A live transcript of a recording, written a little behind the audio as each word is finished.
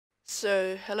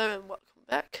So, hello and welcome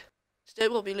back. Today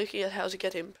we'll be looking at how to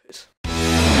get input.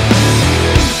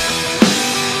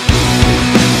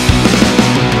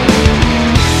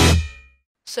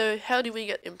 So, how do we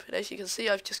get input? As you can see,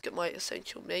 I've just got my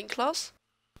essential main class.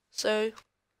 So,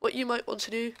 what you might want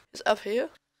to do is up here,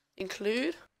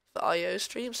 include the IO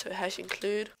stream, so hash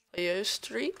include IO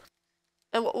stream.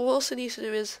 And what we'll also need to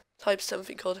do is type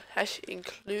something called hash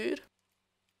include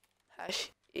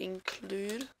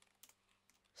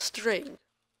string.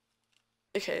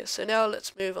 Okay, so now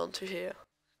let's move on to here.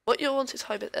 What you'll want to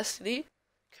type is std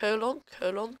colon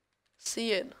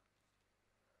cin.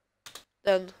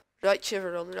 Then right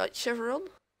chevron.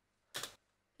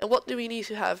 And what do we need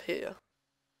to have here?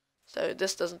 So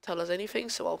this doesn't tell us anything,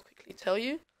 so I'll quickly tell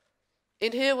you.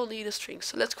 In here we'll need a string,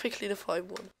 so let's quickly define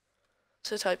one.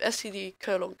 So type std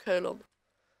colon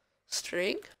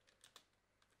string,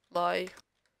 my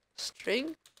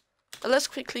string, and let's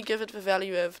quickly give it the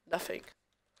value of nothing,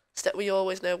 so that we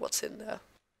always know what's in there.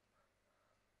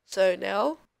 So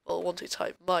now we'll want to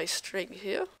type my string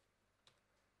here,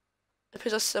 and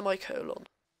put a semicolon.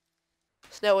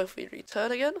 So now if we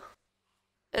return again,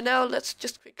 and now let's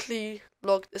just quickly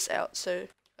log this out. So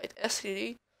write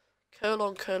std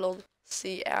colon cout.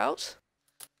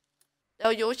 Now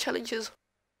your challenge is,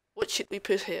 what should we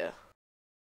put here?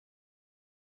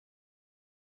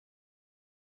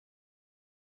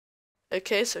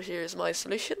 Okay, so here is my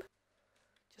solution.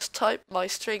 Just type my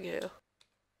string here.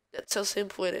 That's how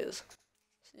simple it is.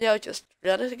 So now just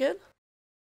run it again.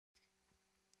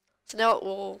 So now it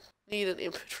will need an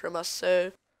input from us,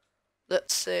 so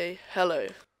let's say hello.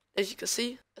 As you can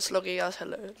see, it's logging out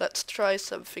hello. Let's try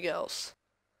something else.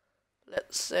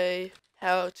 Let's say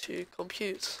how to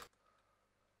compute.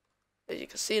 As you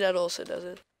can see, that also does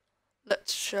it.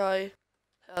 Let's try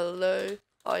hello,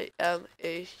 I am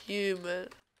a human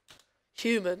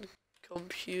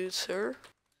computer.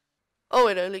 Oh,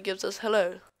 it only gives us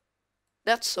hello.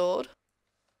 That's odd.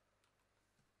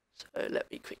 So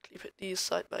let me quickly put these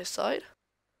side by side.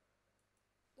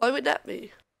 Why would that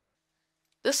be?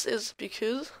 This is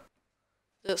because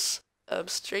this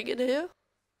string in here,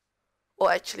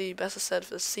 or actually better said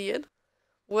the cin,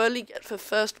 will only get the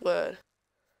first word.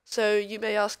 So you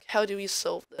may ask, how do we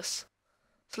solve this?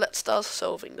 So let's start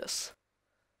solving this.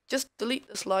 Just delete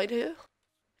this line here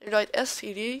and write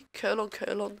std colon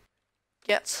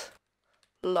get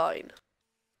line.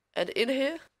 And in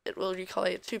here, it will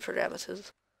require two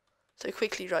parameters. So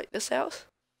quickly write this out.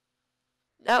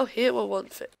 Now here we'll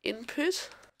want for input,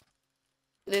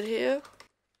 and in here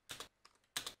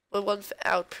we'll want for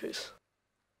output.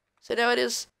 So now it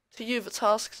is to you the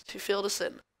task to fill this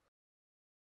in.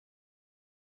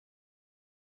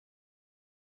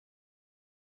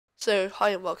 So hi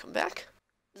and welcome back.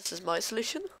 This is my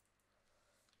solution.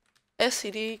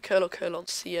 std colon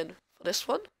cin for this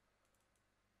one.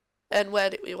 And where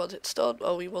did we want it stored?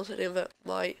 Well, we want it in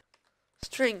my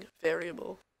string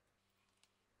variable.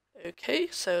 Okay,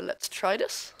 so let's try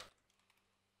this.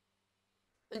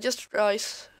 And just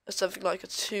write something like a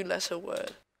 2-letter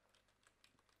word.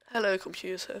 Hello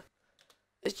computer.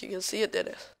 As you can see, it did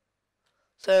it.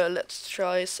 So let's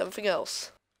try something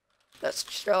else. Let's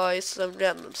try some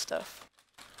random stuff.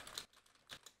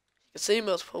 You can see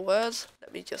multiple words.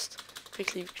 Let me just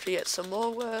quickly create some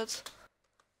more words.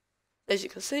 As you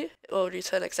can see, it will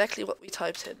return exactly what we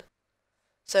typed in.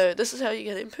 So this is how you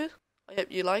get input. I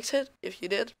hope you liked it. If you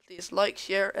did, please like,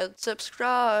 share, and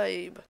subscribe.